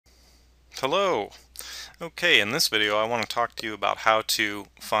Hello. Okay, in this video I want to talk to you about how to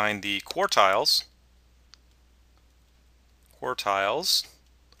find the quartiles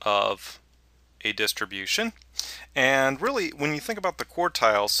of a distribution. And really, when you think about the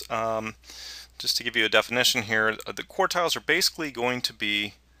quartiles, just to give you a definition here, the quartiles are basically going to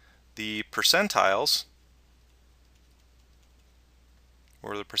be the percentiles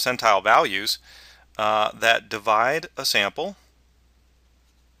or the percentile values that divide a sample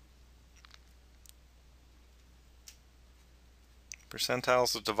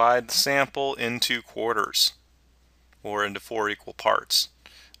percentiles that divide the sample into quarters or into 4 equal parts.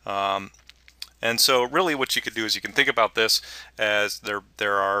 And so really what you could do is you can think about this as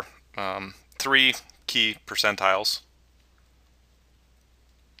there are 3 key percentiles.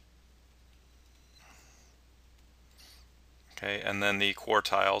 Okay, and then the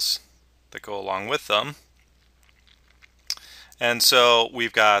quartiles that go along with them. And so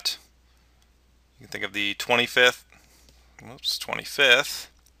we've got, you can think of the 25th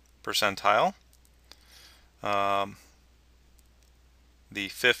percentile, the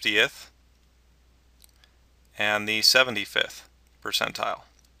 50th, and the 75th percentile.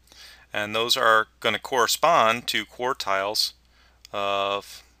 And those are going to correspond to quartiles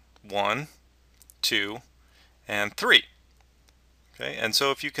of 1, 2, and 3. Okay, and so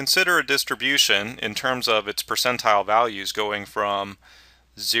if you consider a distribution in terms of its percentile values going from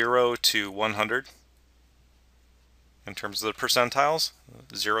 0 to 100, in terms of the percentiles,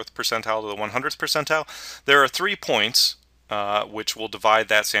 0th percentile to the 100th percentile, there are 3 points which will divide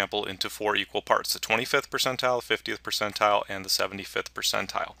that sample into 4 equal parts: the 25th percentile, 50th percentile, and the 75th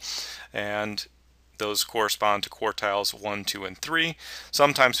percentile. And those correspond to quartiles 1, 2, and 3.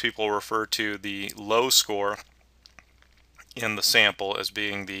 Sometimes people refer to the low score in the sample as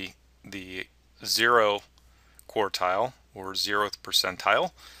being the 0 quartile or 0th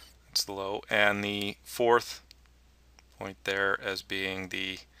percentile. It's the low, and the 4th point there as being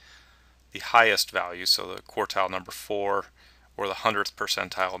the highest value, so the quartile number 4 or the 100th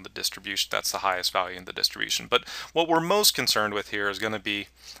percentile in the distribution. That's the highest value in the distribution. But what we're most concerned with here is going to be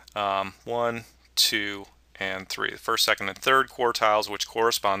 1, 2, and 3. The first, second, and third quartiles, which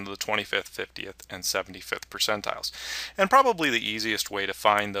correspond to the 25th, 50th, and 75th percentiles. And probably the easiest way to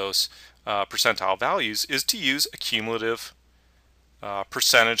find those percentile values is to use a cumulative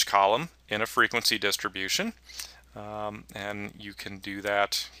percentage column in a frequency distribution. And you can do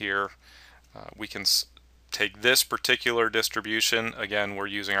that here. We can take this particular distribution. Again, we're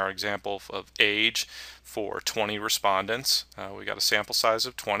using our example of age for 20 respondents. We got a sample size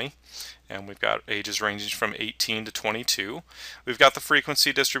of 20, and we've got ages ranging from 18 to 22. We've got the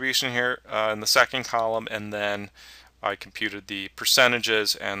frequency distribution here in the second column, and then I computed the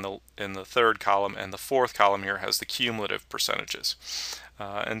percentages and in the third column, and the fourth column here has the cumulative percentages.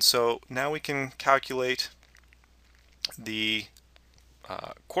 And so now we can calculate the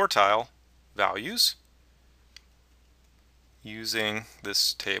quartile values using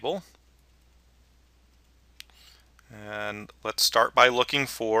this table. And let's start by looking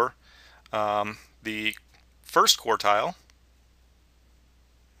for the first quartile.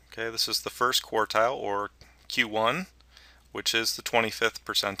 Okay, this is the first quartile, or Q1, which is the 25th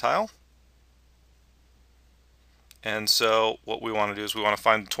percentile. And so what we want to do is we want to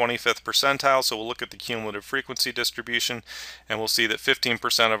find the 25th percentile, so we'll look at the cumulative frequency distribution, and we'll see that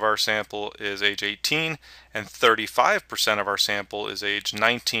 15% of our sample is age 18 and 35% of our sample is age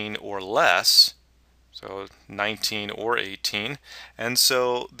 19 or less, so 19 or 18. And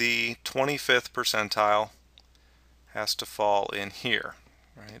so the 25th percentile has to fall in here,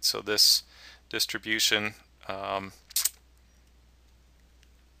 right? So this distribution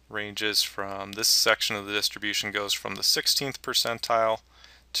ranges from, this section of the distribution goes from the 16th percentile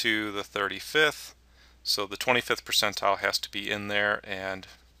to the 35th. So the 25th percentile has to be in there, and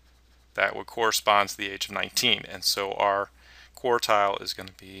that would correspond to the age of 19. And so our quartile is going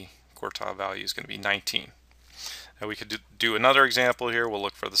to be, quartile value is going to be 19. Now we could do another example here. We'll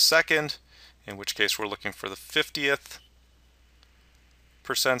look for the second, in which case we're looking for the 50th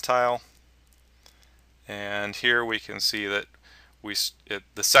percentile. And here we can see that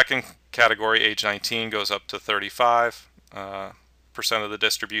the second category, age 19, goes up to 35% of the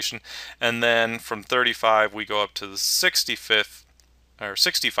distribution, and then from 35 we go up to the 65th or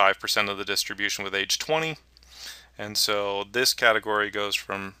 65% of the distribution with age 20. And so this category goes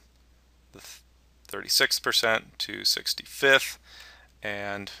from the 36% to 65th,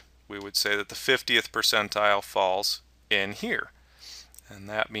 and we would say that the 50th percentile falls in here, and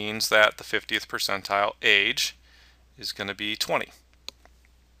that means that the 50th percentile age is going to be 20.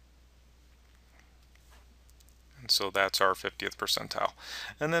 And so that's our 50th percentile.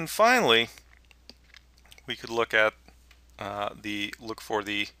 And then finally, we could look at look for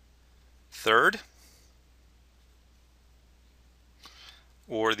the third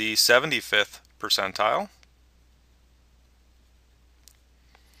or the 75th percentile.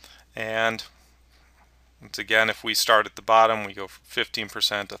 And once again, if we start at the bottom, we go from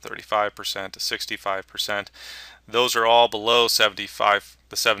 15% to 35% to 65%. Those are all below the 75th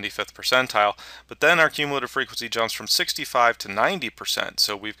percentile. But then our cumulative frequency jumps from 65 to 90%.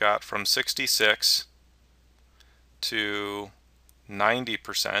 So we've got from 66 to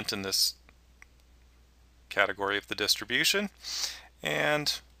 90% in this category of the distribution.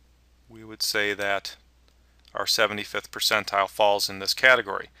 And we would say that our 75th percentile falls in this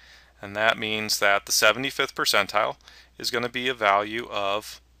category. And that means that the 75th percentile is going to be a value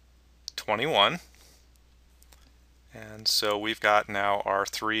of 21. And so we've got now our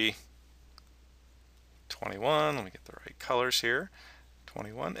 21. Let me get the right colors here.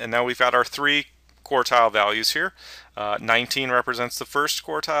 21. And now we've got our 3 quartile values here. 19 represents the first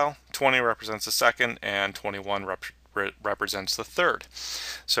quartile, 20 represents the second, and 21 represents the third.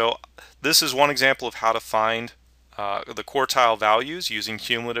 So this is one example of how to find the quartile values using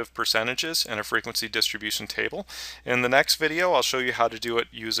cumulative percentages in a frequency distribution table. In the next video, I'll show you how to do it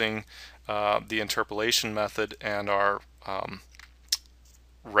using the interpolation method and our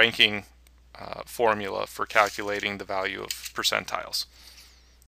ranking formula for calculating the value of percentiles.